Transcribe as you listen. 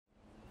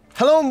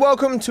Hello and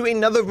welcome to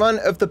another run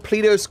of the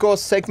Pleato Score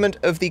segment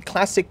of the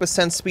Classic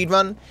Percent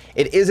Speedrun.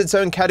 It is its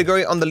own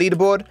category on the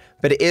leaderboard,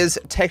 but it is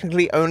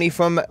technically only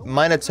from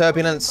Minor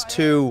Turbulence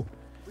to...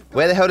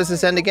 where the hell does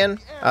this end again?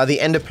 The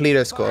end of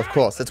Pleato Score, of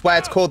course. That's why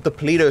it's called the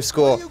Pleato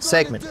Score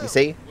segment, you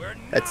see?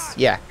 That's,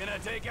 yeah.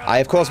 I,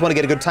 of course, want to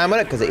get a good time on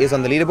it because it is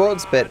on the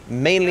leaderboards, but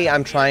mainly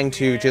I'm trying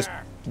to just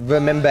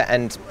remember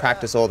and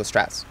practice all the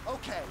strats.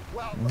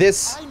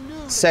 This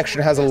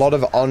section has a lot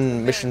of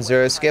on Mission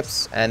Zero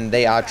skips, and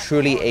they are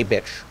truly a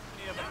bitch.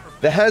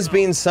 There has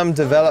been some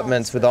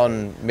developments with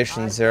on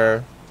Mission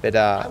Zero, but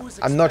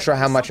I'm not sure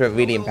how much of it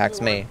really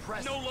impacts me.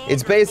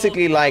 It's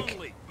basically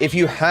like, if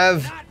you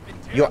have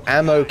your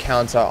ammo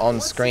counter on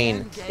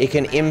screen, it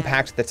can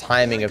impact the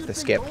timing of the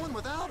skip.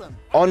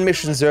 On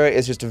Mission Zero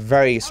is just a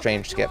very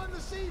strange skip.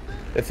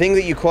 The thing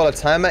that you call a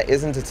timer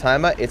isn't a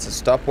timer, it's a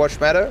stopwatch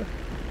matter.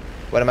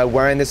 What, am I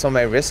wearing this on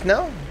my wrist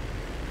now?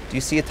 Do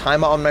you see a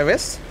timer on my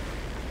wrist?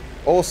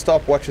 All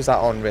stopwatches are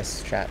on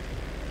wrists, chat.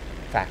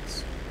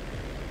 Facts.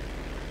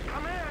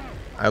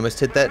 I almost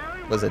hit that.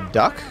 Was a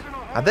duck?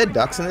 Are there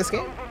ducks in this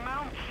game?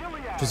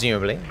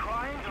 Presumably.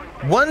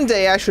 One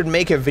day I should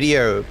make a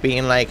video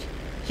being like,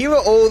 here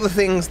are all the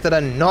things that are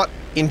not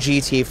in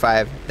GTA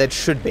 5 that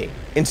should be,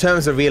 in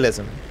terms of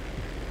realism.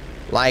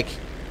 Like,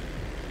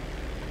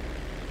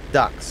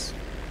 ducks.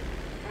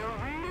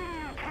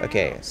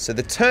 Okay, so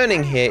the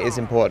turning here is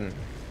important.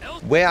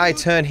 Where I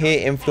turn here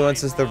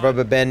influences the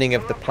rubber banding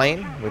of the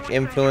plane, which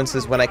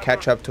influences when I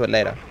catch up to it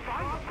later.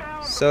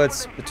 So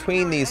it's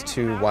between these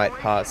two white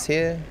parts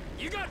here.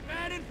 You got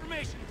bad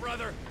information,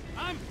 brother.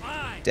 I'm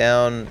fine.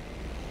 Down,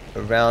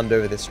 around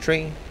over this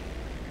tree,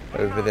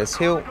 over this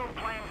hill,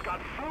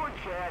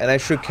 and I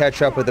should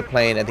catch up with the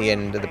plane at the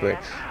end of the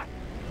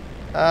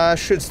bridge.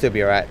 Should still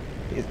be alright.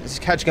 It's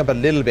catching up a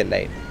little bit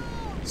late.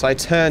 So I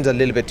turned a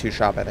little bit too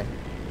sharp, I think.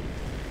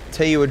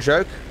 Tell you a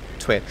joke?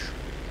 Twitch.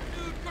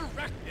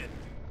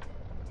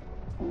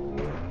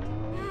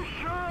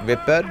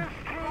 Rip bird.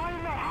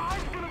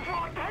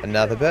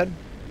 Another bird.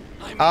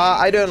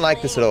 I don't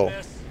like this at all.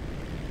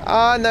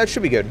 No, it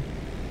should be good.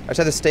 I just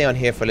have to stay on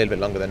here for a little bit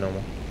longer than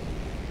normal.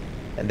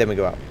 And then we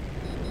go up.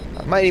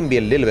 I might even be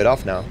a little bit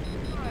off now.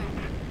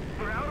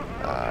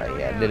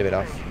 Yeah, a little bit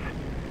off.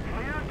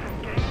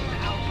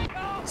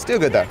 Still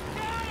good though.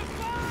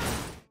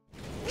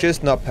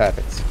 Just not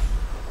perfect.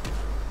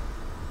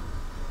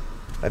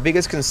 My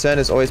biggest concern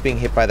is always being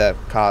hit by the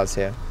cars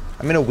here.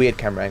 I'm in a weird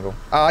camera angle.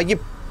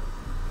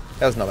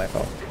 That was not my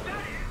fault.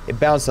 It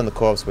bounced on the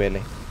corpse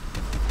weirdly.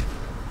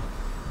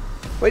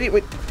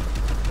 Wait.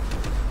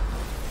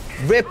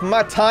 Rip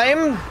my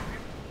time?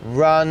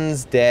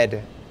 Run's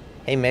dead.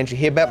 Hey man, did you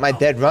hear about my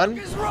dead run?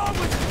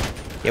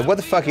 Yeah, what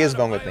the fuck is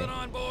wrong with me?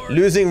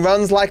 Losing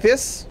runs like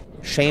this?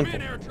 Shameful.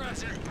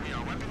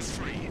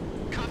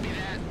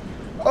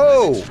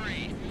 Oh!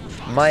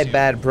 My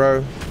bad,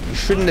 bro. You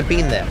shouldn't have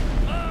been there.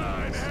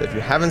 So if you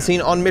haven't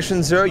seen On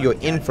Mission Zero, you're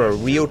in for a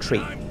real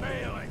treat.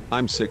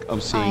 I'm sick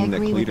of seeing the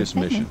Cletus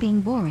mission. Being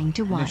boring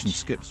to watch. Mission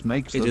skips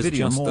makes the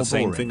video more boring. It is just the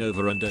same thing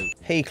over and over.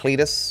 Hey,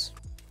 Cletus.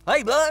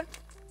 Hey, bud.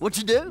 What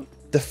you do?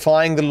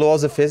 Defying the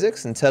laws of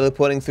physics and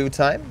teleporting through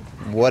time.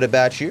 What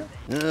about you?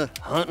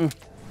 Hunting.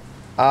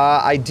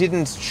 I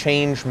didn't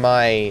change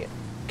my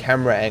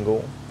camera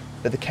angle,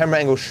 but the camera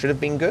angle should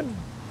have been good.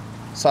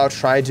 So I'll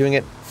try doing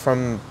it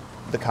from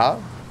the car,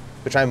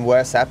 which I'm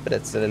worse at, but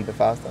it's a little bit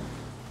faster.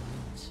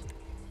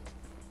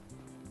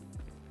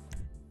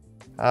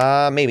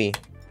 Maybe.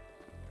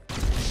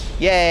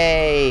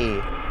 Yay!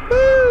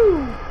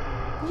 Woo!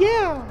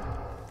 Yeah!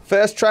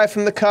 First try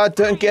from the car,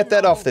 don't get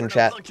that often,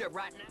 chat.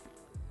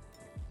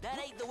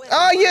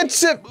 Oh, yeah,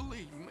 chip!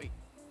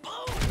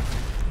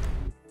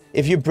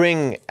 If you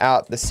bring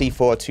out the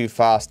C4 too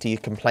fast, he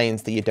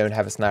complains that you don't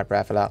have a sniper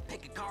rifle out.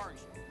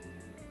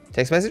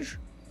 Text message?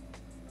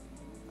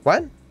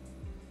 What?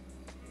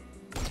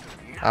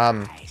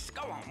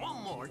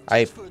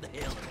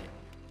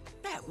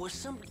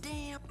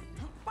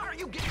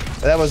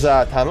 That was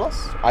time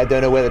loss. I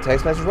don't know where the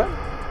text message went.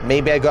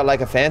 Maybe I got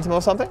like a phantom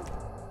or something.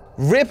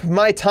 Rip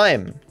my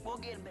time.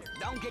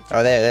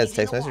 Oh, there's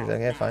text message.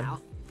 Okay, fine.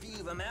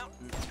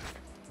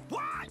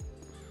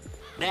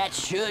 That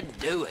should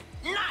do it.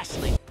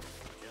 Nicely.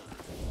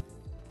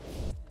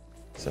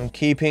 So I'm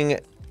keeping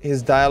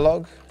his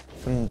dialogue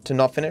to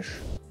not finish.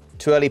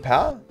 Too early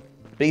power?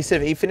 But he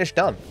said he finished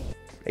done.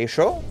 Are you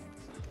sure?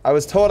 I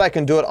was told I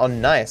can do it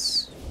on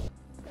nice.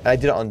 And I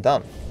did it on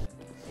done.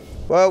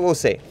 Well, we'll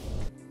see.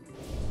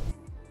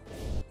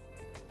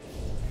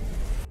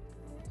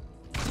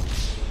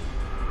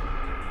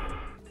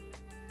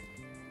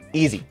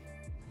 Easy.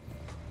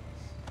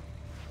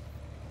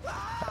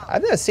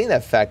 I've never seen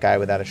that fat guy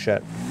without a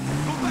shirt. Go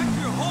back to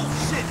your whole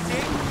shit,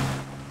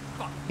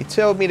 Dick. He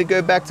told me to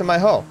go back to my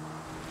hole.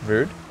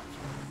 Rude.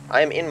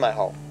 I am in my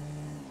hole.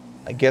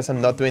 I guess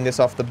I'm not doing this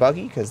off the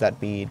buggy because that'd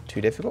be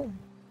too difficult.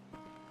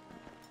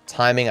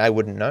 Timing, I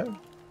wouldn't know.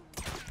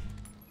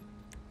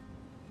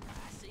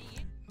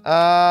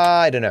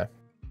 I don't know.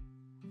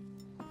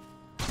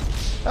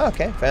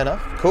 Okay, fair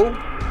enough. Cool.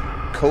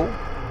 Cool.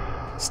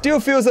 Still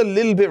feels a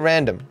little bit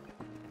random.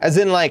 As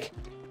in, like,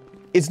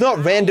 it's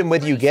not random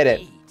whether you get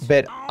it,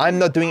 but I'm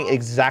not doing it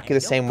exactly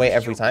the same way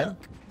every time.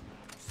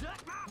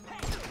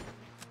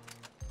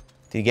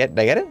 Did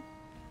I get it?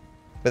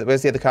 But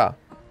where's the other car?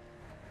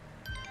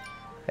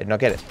 I did not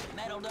get it.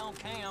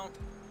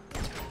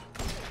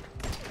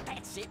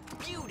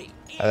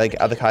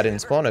 The other car didn't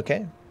spawn,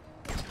 okay.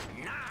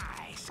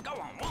 Nice. Go on,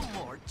 one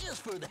more,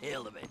 just for the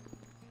hell of it.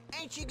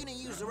 Ain't you gonna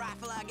use the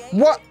rifle I gave?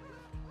 What?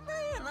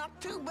 Man,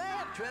 not too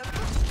bad, Trevor.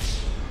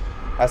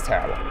 That's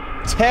terrible.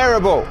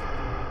 Terrible!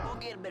 We'll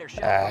get a better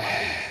shot.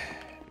 Hey,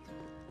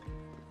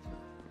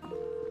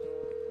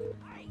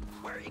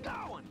 where are you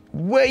going?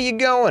 Where you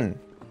going?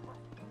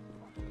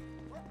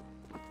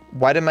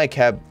 Why did my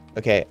cab...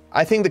 Okay,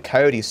 I think the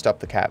coyote stopped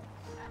the cab.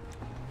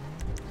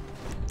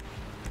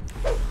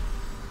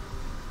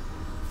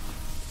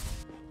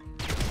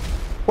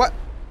 What?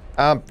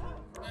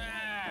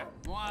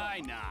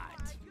 Why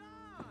not?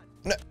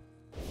 No.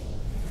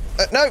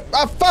 No!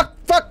 Oh, fuck!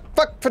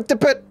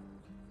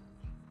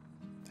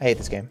 I hate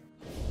this game.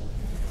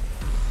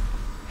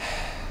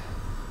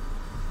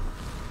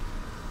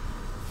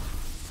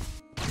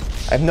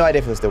 I have no idea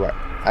if it'll still work.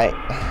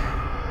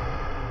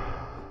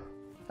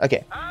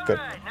 Okay, good.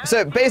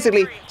 So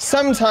basically,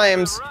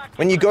 sometimes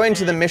when you go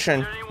into the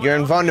mission, you're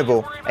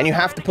invulnerable, and you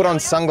have to put on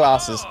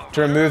sunglasses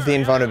to remove the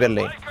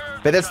invulnerability.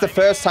 But that's the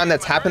first time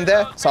that's happened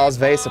there, so I was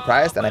very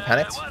surprised and I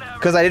panicked,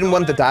 because I didn't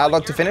want the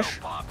dialogue to finish.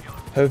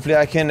 Hopefully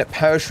I can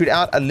parachute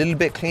out a little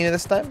bit cleaner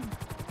this time.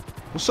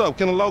 What's up?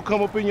 Can a low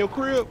come up in your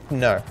crib?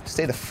 No,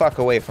 stay the fuck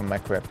away from my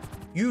crib.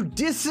 You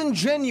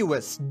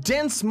disingenuous,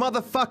 dense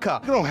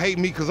motherfucker! You don't hate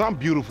me because I'm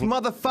beautiful.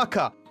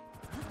 Motherfucker!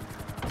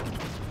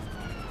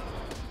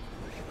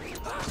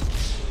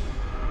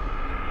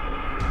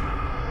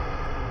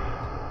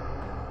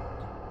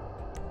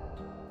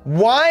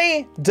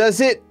 Why does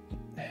it...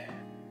 I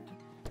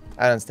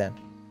don't understand.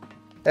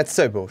 That's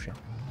so bullshit.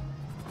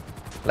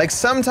 Like,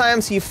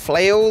 sometimes he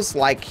flails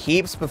like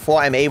heaps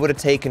before I'm able to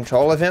take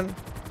control of him.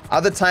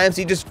 Other times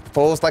he just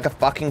falls like a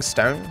fucking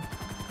stone.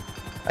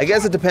 I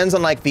guess it depends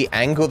on like the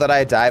angle that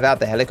I dive out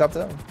the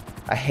helicopter.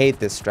 I hate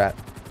this strat.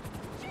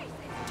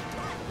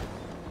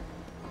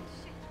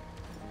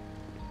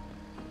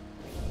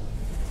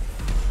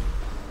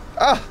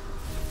 Ah!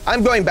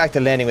 I'm going back to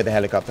landing with the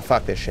helicopter.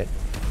 Fuck this shit.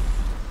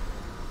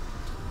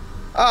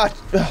 Ah!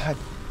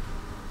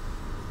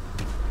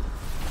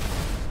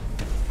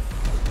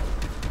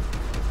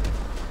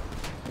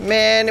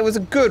 Man, it was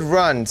a good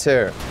run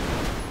too.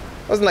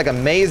 It wasn't like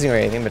amazing or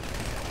anything, but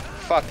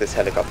fuck this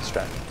helicopter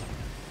strat.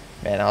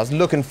 Man, I was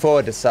looking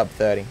forward to sub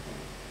 30.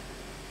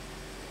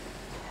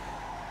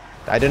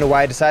 I don't know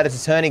why I decided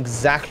to turn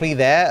exactly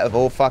there, of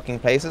all fucking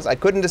places. I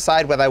couldn't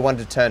decide whether I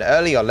wanted to turn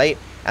early or late,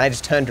 and I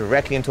just turned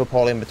directly into a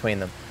pole in between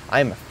them.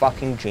 I'm a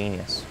fucking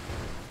genius.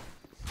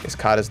 This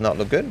car does not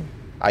look good.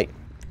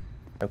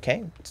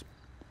 Okay.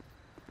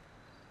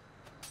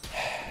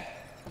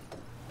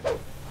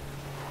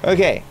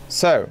 Okay,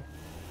 so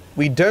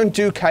we don't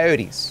do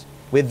coyotes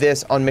with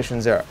this on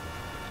Mission 0.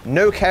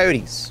 No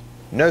coyotes.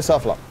 No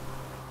softlock.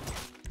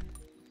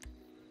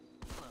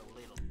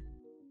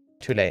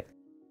 Too late.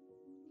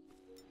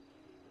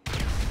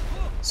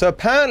 So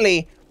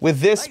apparently, with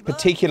this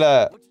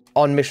particular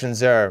on Mission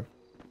 0,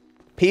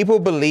 people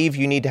believe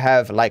you need to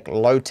have like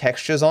low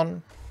textures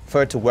on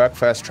for it to work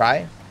first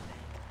try.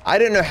 I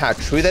don't know how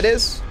true that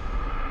is,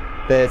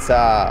 but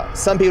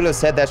some people have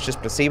said that's just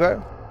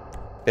placebo.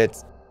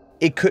 But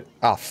it could...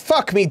 Oh,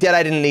 fuck me dead,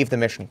 I didn't leave the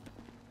mission.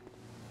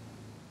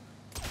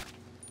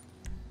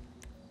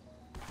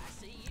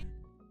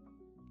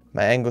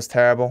 My angle's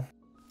terrible.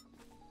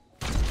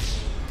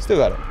 Still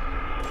got it.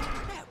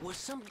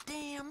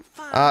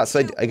 So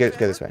I go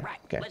this way.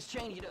 Okay.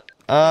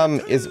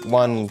 Is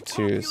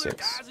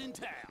 126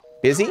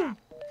 busy? So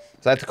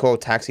I have to call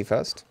taxi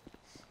first.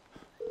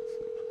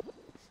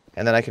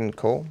 And then I can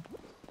call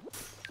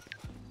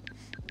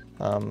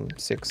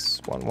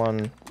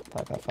 611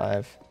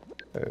 555.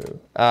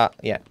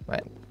 Yeah,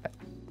 right.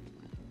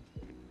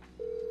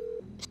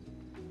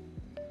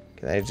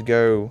 Can I just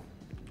go?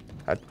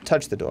 I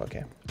touch the door.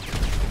 Okay.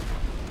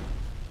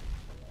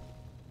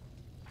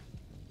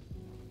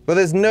 Well,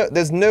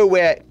 there's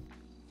nowhere.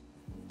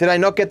 Did I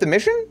not get the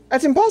mission?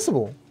 That's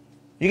impossible.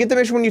 You get the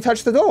mission when you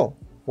touch the door.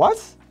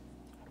 What?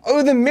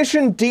 Oh, the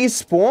mission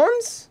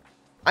despawns?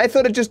 I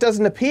thought it just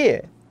doesn't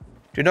appear.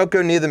 Do not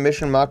go near the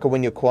mission marker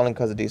when you're calling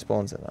because it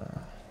despawns.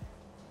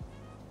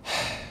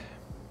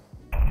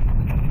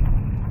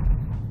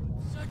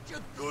 Such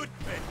a good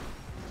fit.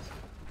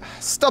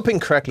 Stopping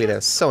correctly there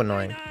is so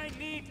annoying.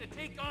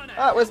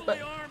 Ah, where's my...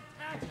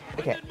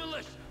 Okay.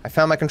 I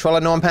found my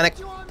controller. No one panic.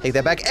 Take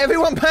that back.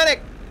 Everyone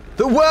panic!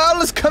 The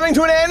world is coming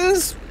to an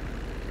end!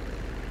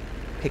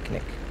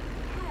 Picnic.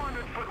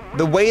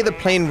 The way the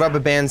plane rubber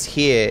bands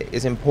here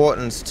is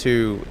important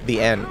to the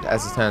end,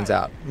 as it turns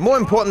out. More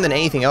important than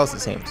anything else,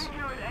 it seems.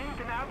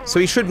 So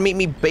he should meet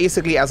me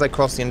basically as I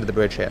cross the end of the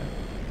bridge here.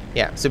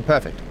 Yeah, so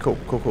perfect. Cool,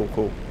 cool, cool,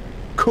 cool.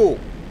 Cool.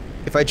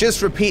 If I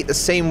just repeat the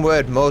same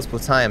word multiple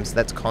times,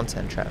 that's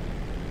content, chat.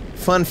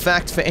 Fun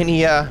fact for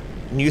any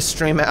new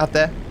streamer out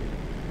there.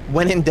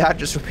 When in doubt,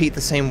 just repeat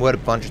the same word a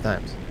bunch of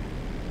times.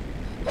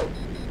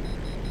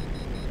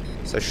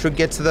 So should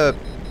get to the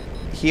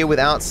here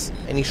without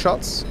any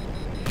shots.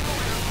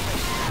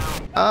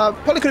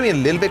 Probably could have been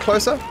a little bit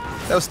closer.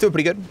 That was still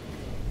pretty good.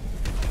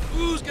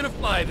 Who's gonna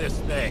fly this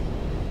thing?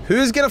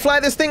 Who's gonna fly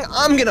this thing?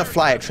 I'm gonna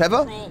fly it,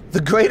 Trevor.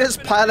 The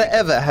greatest pilot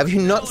ever. Have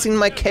you not seen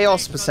my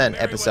Chaos %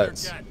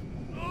 episodes?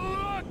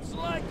 Looks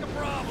like a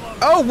problem.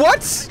 Oh,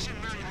 what?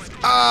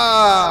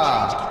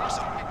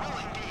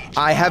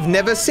 I have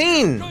never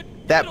seen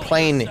that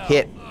plane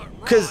hit.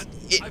 Because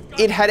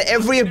it had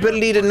every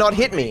ability to not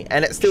hit me,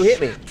 and it still hit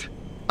me.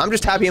 I'm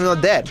just happy I'm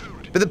not dead.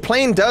 But the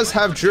plane does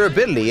have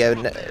durability,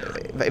 and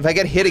if I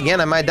get hit again,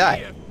 I might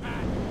die.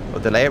 Or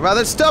delay it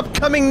rather. Stop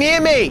coming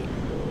near me!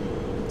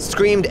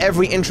 Screamed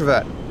every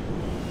introvert.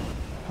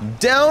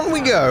 Down we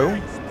go.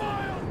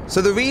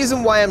 So the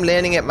reason why I'm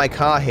landing at my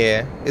car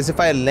here is if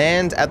I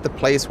land at the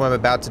place where I'm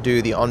about to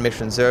do the on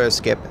mission 0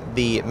 skip,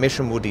 the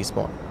mission will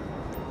despawn.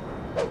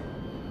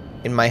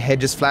 In my head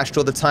just flashed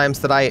all the times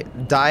that I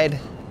died.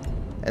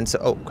 And so,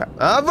 oh crap.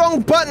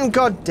 Wrong button,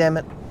 god damn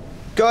it.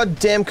 God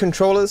damn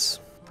controllers.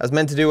 I was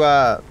meant to do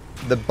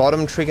the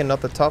bottom trigger,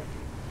 not the top.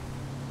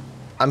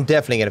 I'm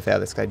definitely gonna fail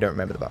this because I don't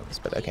remember the buttons,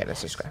 but okay,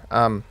 let's just go.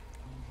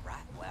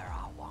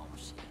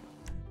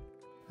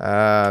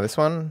 This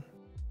one.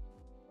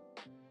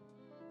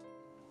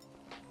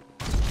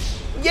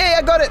 Yay,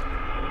 I got it!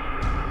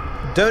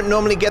 Don't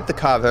normally get the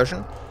car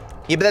version.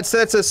 Yeah, but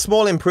that's a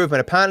small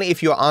improvement. Apparently,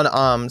 if you're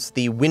unarmed,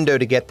 the window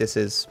to get this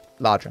is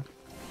larger.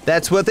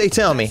 That's what they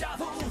tell me.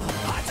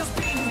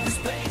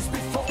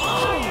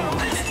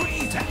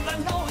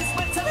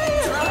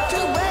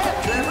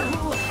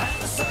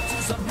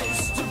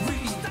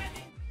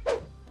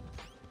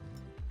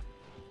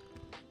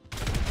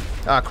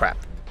 Ah, crap.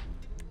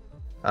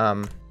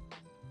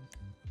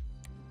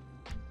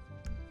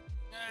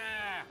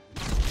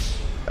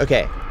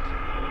 Okay.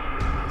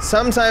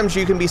 Sometimes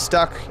you can be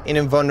stuck in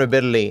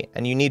invulnerability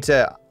and you need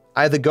to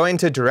either go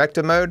into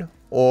director mode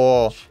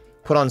or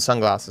put on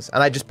sunglasses.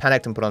 And I just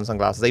panicked and put on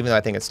sunglasses, even though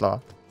I think it's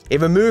slower.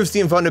 It removes the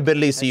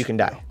invulnerability so you can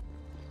die.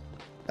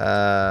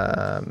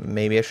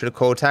 Maybe I should have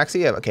called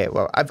taxi. Okay,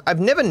 well, I've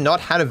never not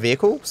had a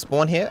vehicle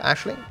spawn here,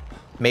 actually.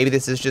 Maybe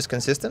this is just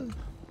consistent.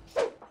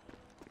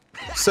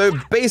 So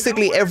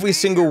basically every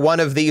single one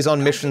of these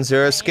on mission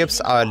 0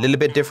 skips are a little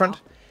bit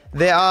different.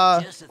 There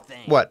are,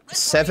 what,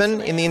 7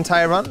 in the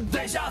entire run?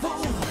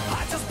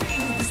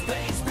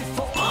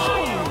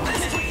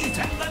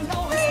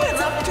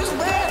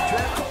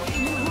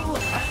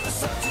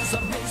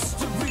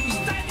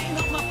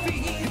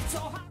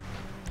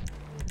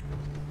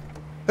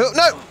 Oh,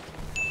 no!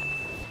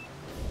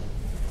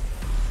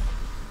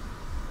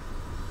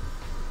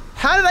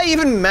 How did I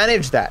even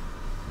manage that?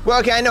 Well,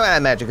 okay, I know how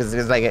to manage it because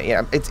it's like,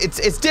 yeah,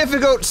 it's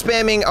difficult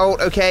spamming Alt,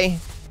 okay?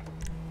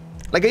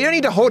 Like, you don't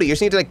need to hold it, you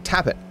just need to, like,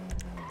 tap it.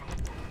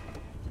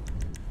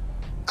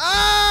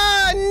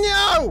 Ah,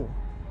 no!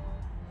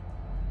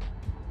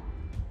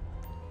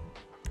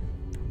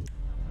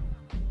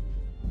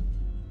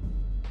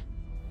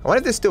 I wonder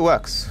if this still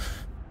works.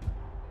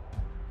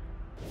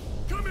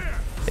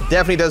 It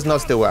definitely does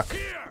not still work.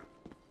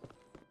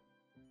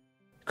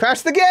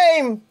 Crash the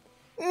game!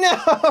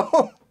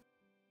 No!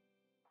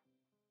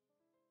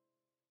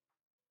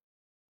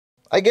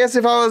 I guess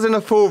if I was in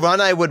a full run,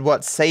 I would,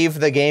 what, save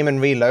the game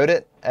and reload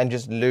it and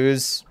just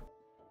lose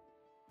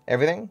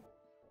everything?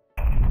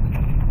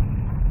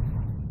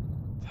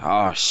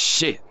 Oh,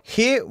 shit.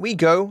 Here we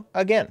go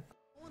again.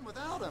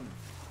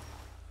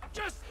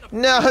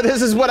 No,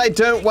 this is what I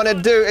don't want to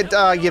do.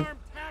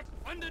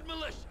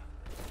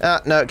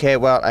 No, okay,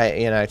 well,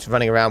 just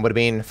running around would have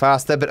been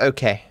faster, but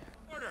okay.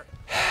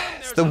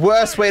 It's the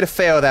worst way to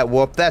fail that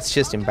warp. That's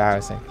just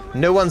embarrassing.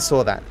 No one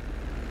saw that.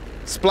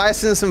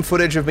 Splice in some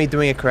footage of me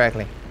doing it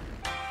correctly.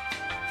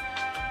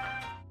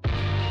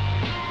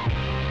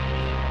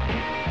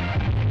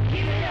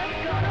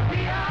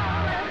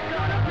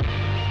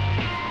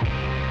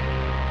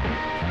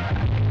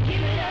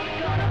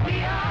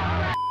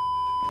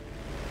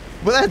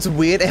 Well, that's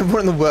weird.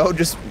 Everyone in the world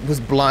just was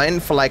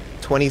blind for like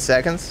 20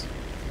 seconds.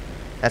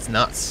 That's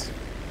nuts.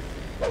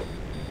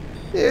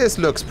 This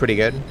looks pretty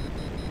good.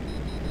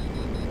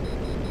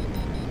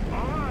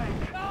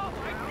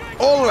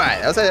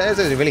 Alright, that's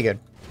really good.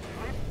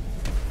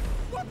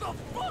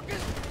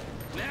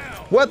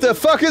 What the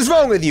fuck is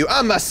wrong with you?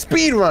 I'm a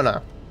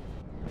speedrunner.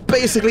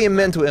 Basically a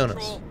mental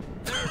illness.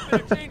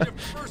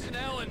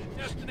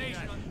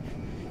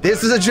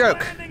 This is a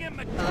joke.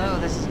 Hello,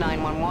 this is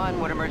 911.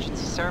 What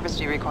emergency service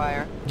do you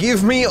require?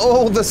 Give me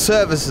all the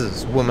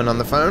services, woman on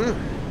the phone.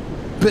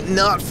 But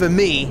not for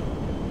me.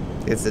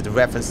 It's a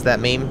reference to that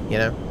meme, you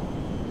know?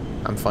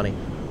 I'm funny.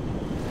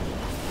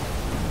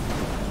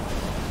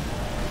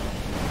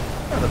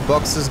 Oh, the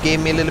boxers gave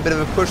me a little bit of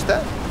a push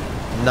there.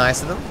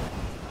 Nice of them.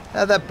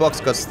 That box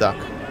got stuck.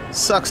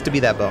 Sucks to be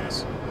that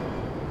box.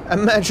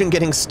 Imagine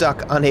getting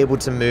stuck, unable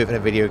to move in a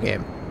video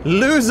game.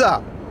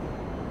 Loser!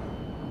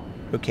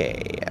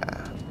 Okay,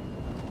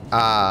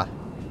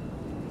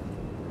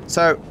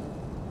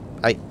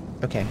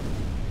 okay.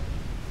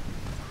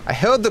 I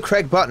held the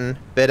correct button,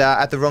 but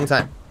at the wrong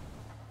time.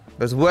 It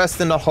was worse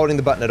than not holding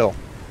the button at all.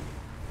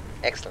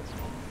 Excellent.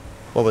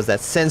 What was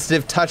that?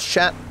 Sensitive touch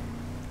chat?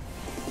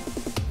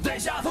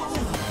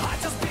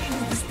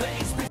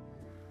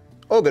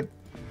 All good.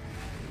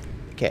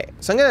 Okay,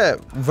 so I'm gonna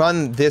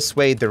run this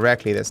way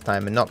directly this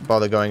time and not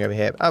bother going over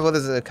here. Oh, well,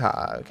 there's a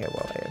car. Okay,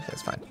 well, yeah,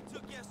 that's fine.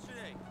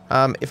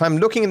 If I'm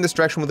looking in this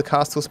direction, will the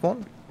car still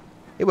spawn?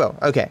 It will.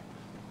 Okay.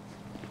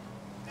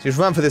 So just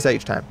run for this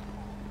each time.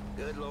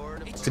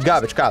 It's a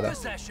garbage car, though.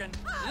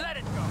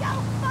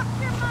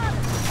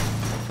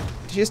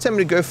 Did you just tell me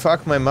to go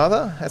fuck my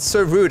mother? That's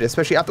so rude,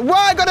 especially after—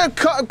 Why? I got a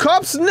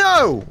cops?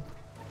 No!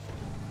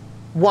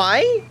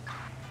 Why?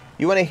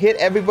 You want to hit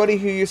everybody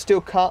who you steal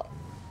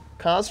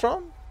cars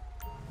from?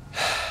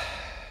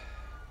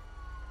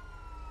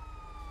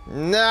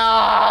 No!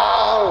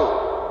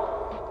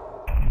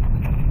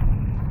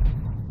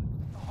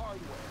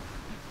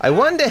 I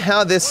wonder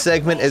how this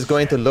segment is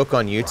going to look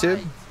on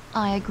YouTube.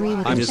 I agree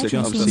with I'm the just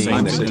technical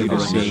seeing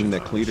solution.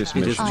 Cletus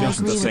it is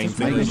just the same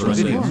thing Makes over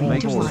the and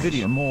video over.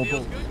 video more.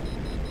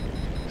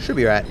 Should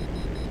be right.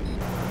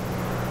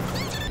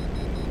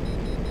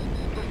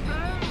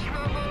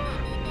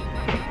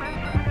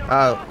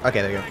 Oh,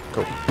 okay, there you go.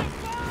 Cool.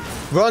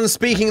 Ron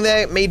speaking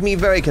there made me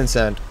very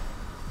concerned.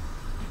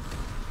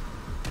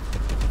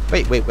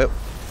 Wait.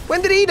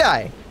 When did he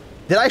die?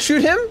 Did I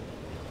shoot him?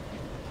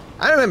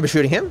 I don't remember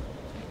shooting him.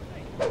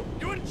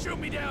 You wouldn't shoot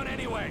me down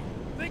anyway.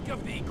 Think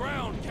of the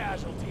ground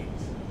casualties.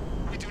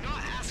 We do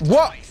not ask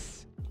What?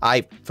 twice.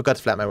 I forgot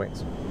to flap my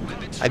wings.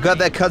 I got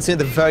that cutscene at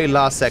the very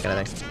last second,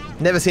 I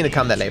think. Never seen it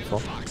come that late before.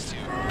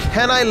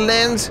 Can I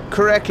land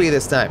correctly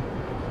this time?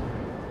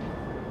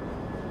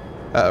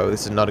 Uh-oh,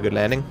 this is not a good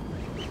landing.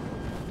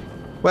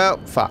 Well,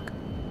 fuck.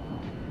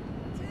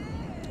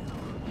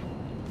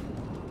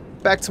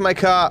 Back to my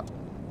car.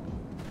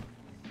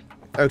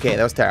 Okay,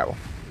 that was terrible.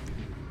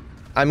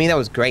 I mean, that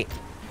was great.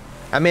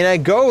 I mean, I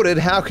golded.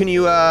 How can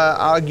you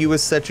argue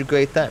with such a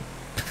great thing?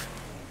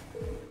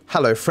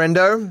 Hello,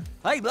 friendo.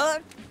 Hey,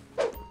 bud.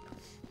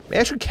 Maybe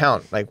I should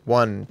count like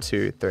 1,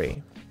 2,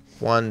 3.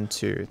 1,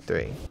 2,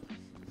 3.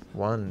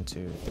 1,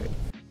 2, 3.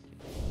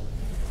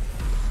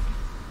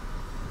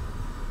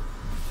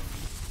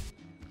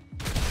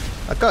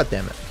 Oh, God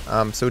damn it.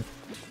 So.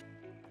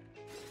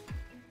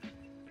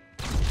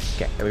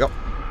 Okay, there we go.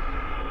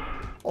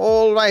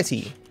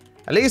 Alrighty.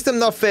 At least I'm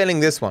not failing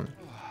this one.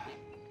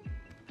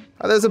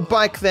 Oh, there's a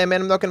bike there,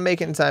 man. I'm not gonna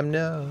make it in time.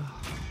 No.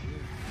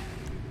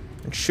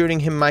 And shooting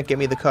him might get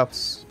me the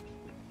cops.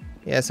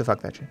 Yeah, so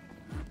fuck that shit.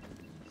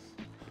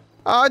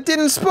 Oh, it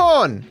didn't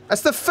spawn!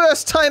 That's the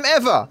first time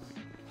ever!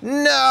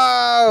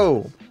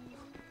 No!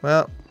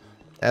 Well,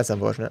 that's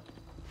unfortunate.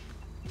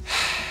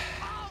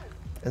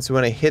 And so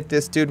when I hit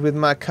this dude with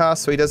my car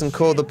so he doesn't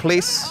call the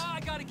police.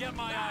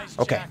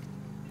 Okay.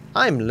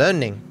 I'm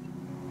learning.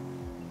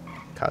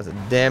 Car's a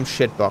damn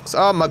shitbox.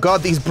 Oh my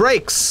god, these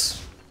brakes!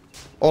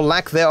 Or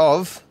lack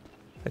thereof.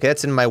 Okay,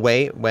 that's in my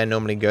way where I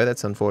normally go.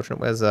 That's unfortunate.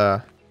 Where's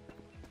there's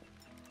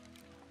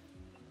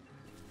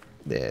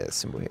a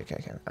symbol here.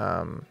 Okay.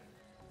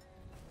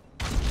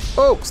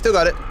 Oh, still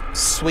got it.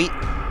 Sweet.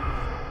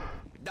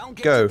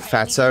 Go,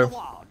 fatso.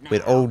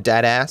 With old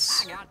dad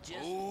ass.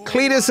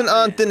 Cletus and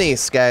Aunt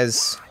Denise,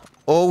 guys.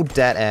 Old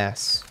dad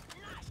ass.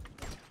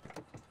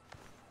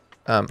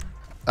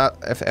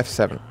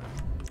 F7.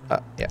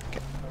 Yeah,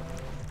 okay.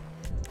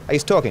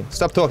 He's talking.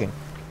 Stop talking.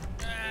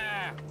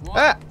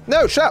 Ah!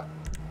 No, shut up!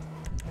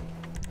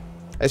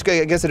 I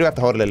guess I do have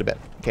to hold a little bit.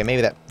 Okay,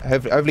 maybe that.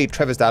 Hopefully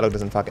Trevor's dialogue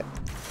doesn't fuck it.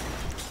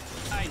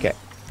 Okay.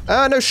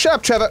 No, shut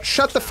up, Trevor.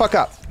 Shut the fuck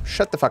up.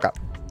 Shut the fuck up.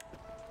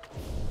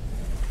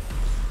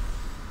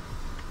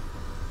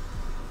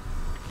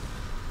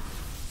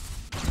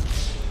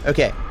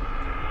 Okay.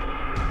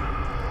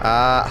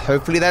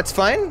 Hopefully that's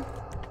fine.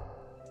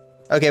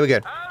 Okay, we're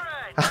good.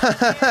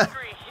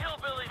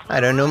 I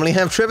don't normally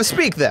have Trevor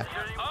speak there.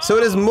 So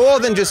it is more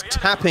than just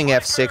tapping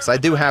F6. I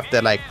do have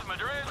to, like,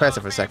 press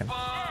it for a second.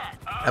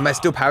 Am I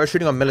still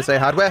parachuting on military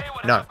hardware?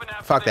 No.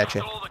 Fuck that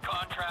shit.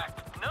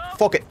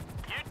 Fuck it.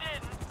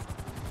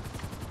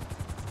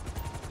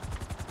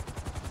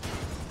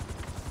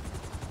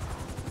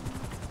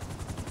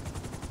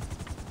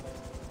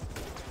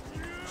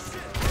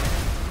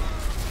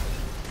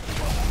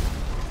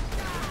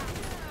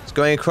 It's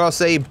going across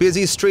a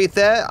busy street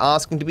there,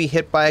 asking to be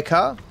hit by a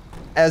car.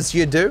 As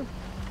you do,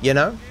 you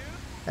know.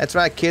 That's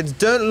right, kids.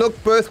 Don't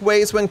look both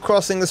ways when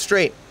crossing the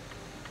street.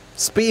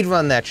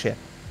 Speedrun that shit.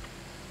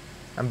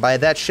 And by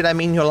that shit, I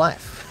mean your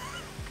life.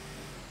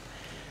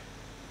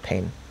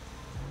 Pain.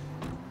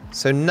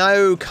 So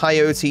no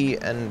coyote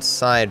and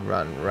side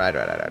run. Right.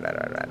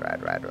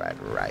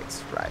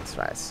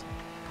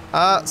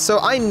 So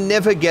I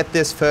never get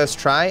this first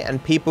try,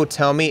 and people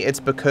tell me it's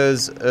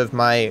because of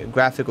my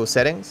graphical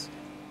settings.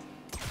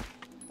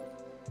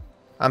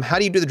 How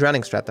do you do the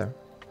drowning strat though?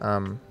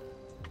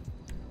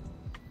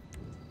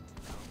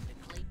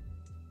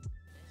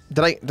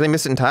 Did I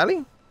miss it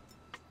entirely?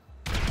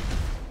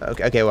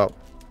 Okay, well.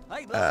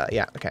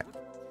 Yeah, okay.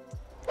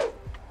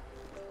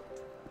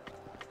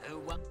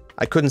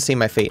 I couldn't see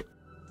my feet.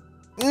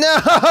 No,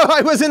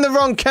 I was in the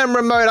wrong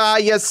camera mode. Ah,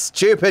 you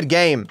stupid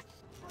game.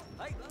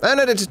 Oh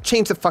no, just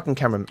change the fucking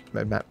camera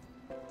mode map.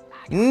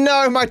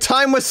 No, my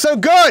time was so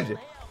good.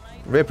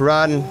 Rip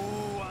run.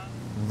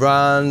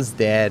 Run's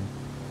dead.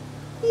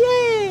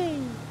 Yay.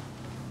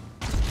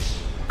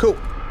 Cool.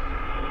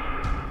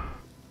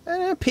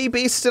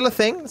 PB's still a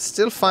thing.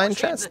 Still fine,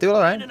 chat. Still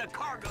alright.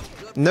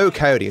 No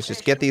coyotes.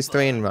 Just get these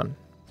 3 and run.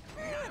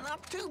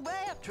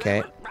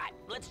 Okay.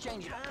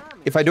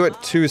 If I do it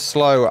too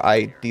slow,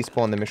 I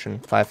despawn the mission.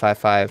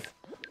 555.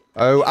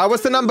 Oh,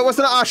 what's the number? What's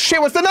the number? Oh shit,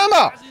 what's the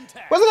number?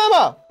 What's the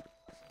number?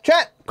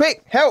 Chat,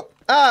 quick, help.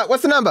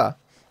 What's the number?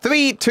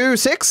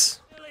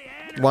 326?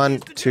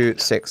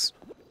 126.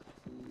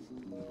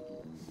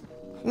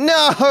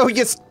 No,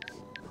 you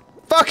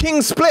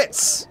fucking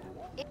splits!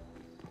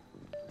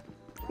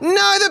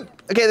 No,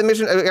 okay, the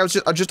mission, I was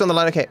just on the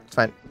line, okay, it's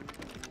fine.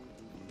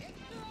 Okay,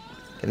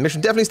 the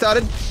mission definitely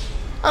started.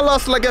 I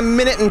lost like 1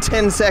 minute and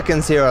 10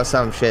 seconds here or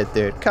some shit,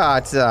 dude.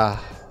 God,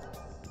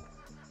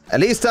 at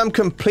least I'm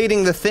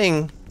completing the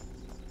thing.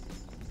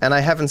 And I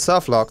haven't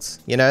soft-locked.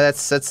 You know,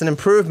 that's an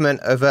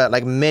improvement over,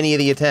 like, many of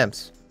the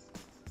attempts.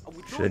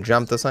 Should have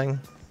jumped or something.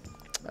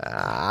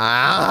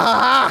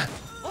 I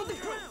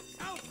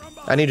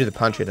need you to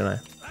punch it, don't I?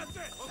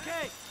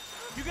 Okay,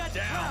 you got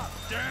down.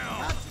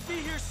 I should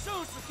be here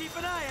soon, so keep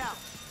an eye out.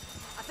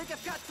 I think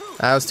I've got through.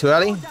 That was too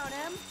early?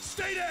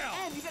 Stay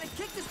down. You gotta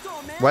kick this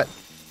door, man. What?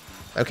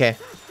 Okay.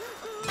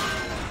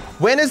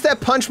 When is that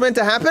punch meant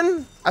to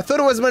happen? I thought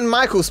it was when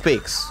Michael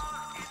speaks.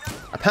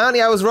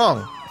 Apparently I was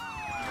wrong.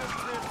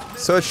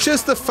 So it's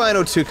just the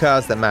final 2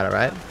 cars that matter,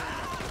 right?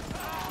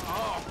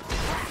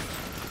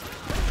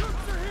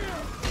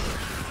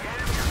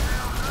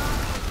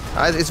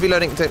 It's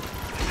reloading too.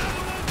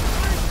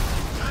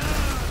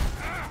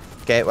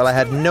 Okay, well I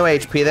had no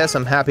HP there, so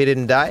I'm happy I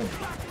didn't die.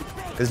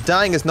 Because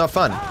dying is not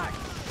fun.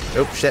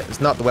 Oh shit,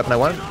 it's not the weapon I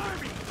wanted.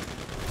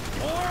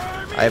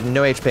 I have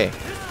no HP.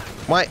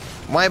 Why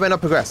have I not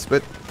progressed?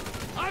 But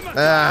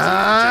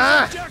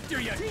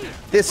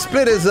this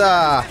split is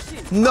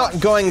not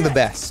going the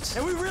best.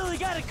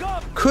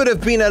 Could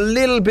have been a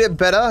little bit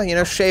better, you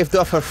know, shaved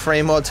off a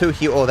frame or 2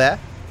 here or there.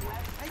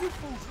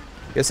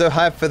 You're so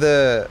hyped for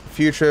the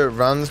future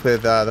runs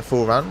with the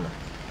full run.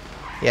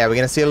 Yeah, we're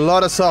gonna see a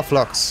lot of soft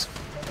locks.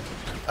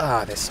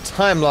 This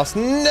time loss.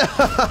 No!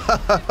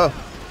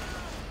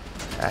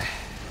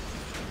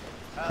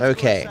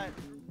 Okay.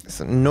 It's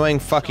an annoying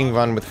fucking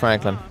run with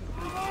Franklin.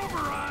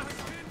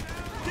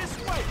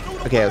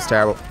 Okay, it was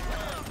terrible.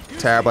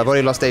 Terrible. I've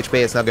already lost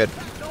HP, it's not good.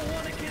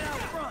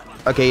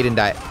 Okay, he didn't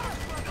die.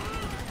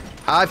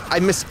 I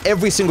missed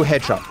every single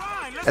headshot.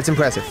 That's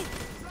impressive.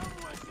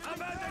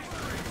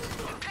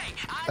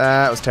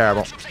 That was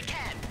terrible.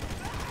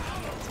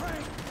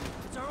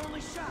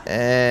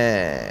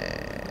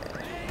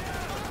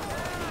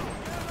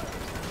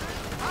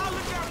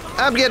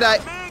 I'm gonna die.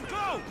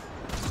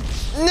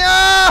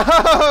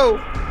 No!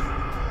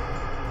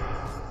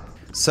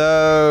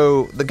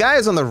 So, the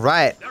guys on the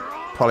right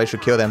probably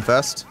should kill them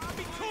first.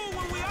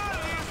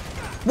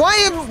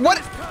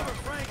 What?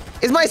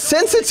 Is my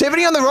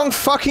sensitivity on the wrong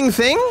fucking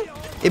thing?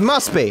 It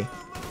must be.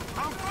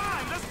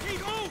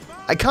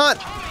 I can't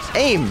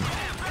aim.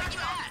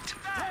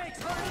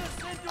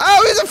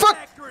 Oh, here's a fuck!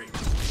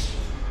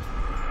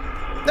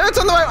 No, it's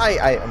on the right.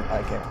 I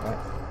can't. Right.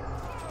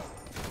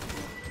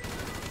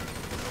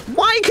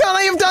 Why can't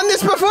I have done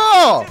this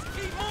before?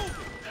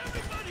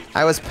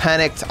 I was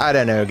panicked. I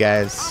don't know,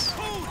 guys.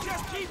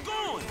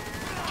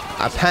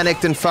 I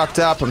panicked and fucked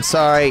up. I'm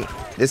sorry.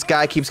 This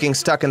guy keeps getting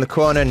stuck in the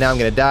corner. Now I'm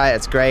gonna die.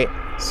 That's great.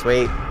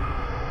 Sweet.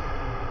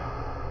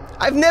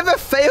 I've never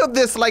failed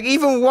this, like,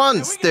 even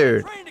once,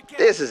 dude.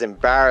 This is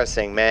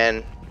embarrassing,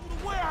 man.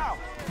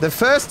 The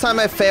first time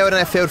I failed, and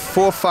I failed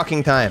 4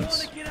 fucking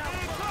times.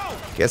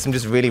 Guess I'm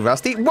just really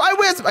rusty. Why?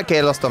 Where's... Okay,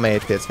 I lost all my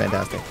HP. It's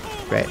fantastic.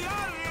 Great.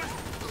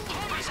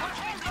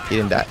 He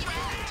didn't die.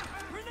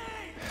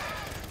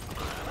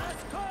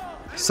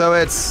 So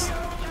it's...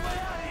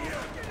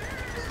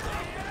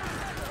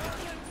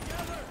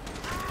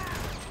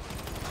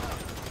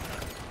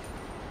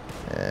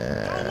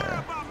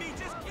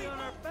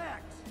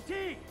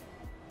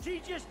 G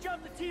just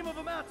jumped a team of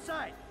them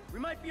outside. We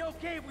might be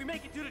okay if we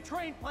make it to the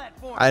train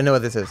platform. I know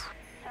what this is.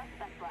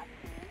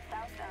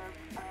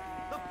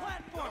 The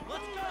platform,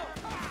 let's go.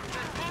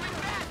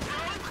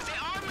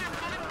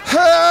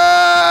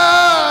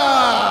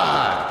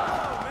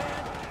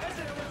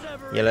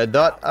 Yellow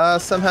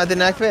dot somehow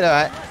didn't activate.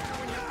 Alright.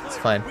 It's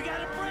fine. We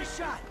got a free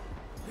shot.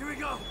 Here we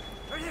go.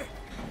 Right here.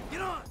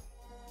 Get on.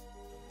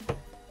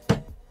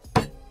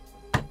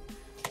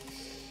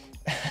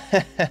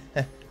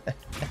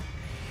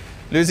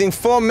 Losing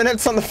 4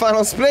 minutes on the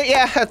final split?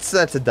 Yeah, that's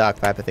a Dark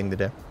Viper thing to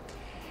do.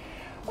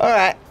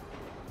 Alright.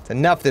 It's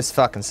enough of this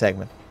fucking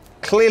segment.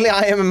 Clearly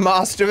I am a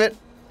master of it,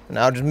 and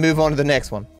I'll just move on to the next one.